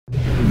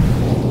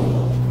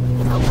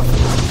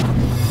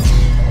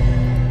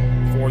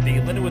For the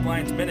Lindenwood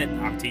Lions Minute,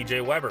 I'm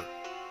TJ Weber.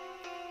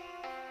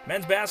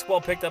 Men's basketball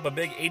picked up a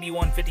big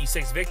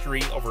 81-56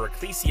 victory over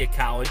Ecclesia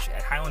College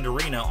at Hyland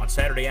Arena on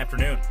Saturday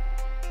afternoon.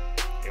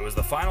 It was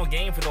the final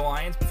game for the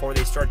Lions before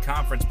they start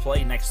conference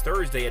play next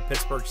Thursday at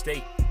Pittsburgh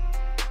State.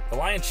 The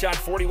Lions shot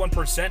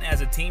 41%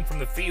 as a team from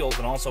the field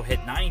and also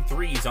hit 9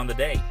 threes on the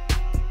day.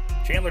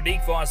 Chandler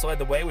Deekfoss led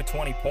the way with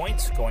 20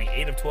 points, going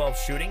 8 of 12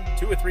 shooting,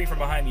 2 of 3 from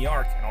behind the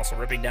arc, and also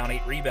ripping down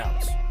 8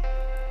 rebounds.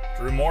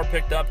 Drew Moore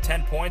picked up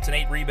 10 points and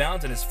 8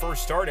 rebounds in his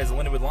first start as a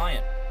Lindenwood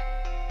Lion.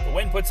 The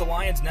win puts the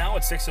Lions now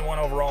at 6-1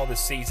 overall this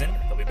season.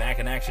 They'll be back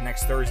in action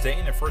next Thursday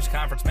in their first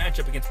conference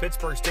matchup against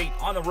Pittsburgh State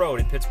on the road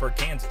in Pittsburgh,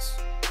 Kansas.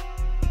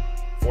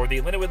 For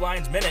the Lindenwood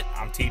Lions Minute,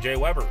 I'm TJ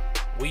Weber.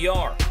 We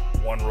are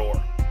One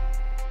Roar.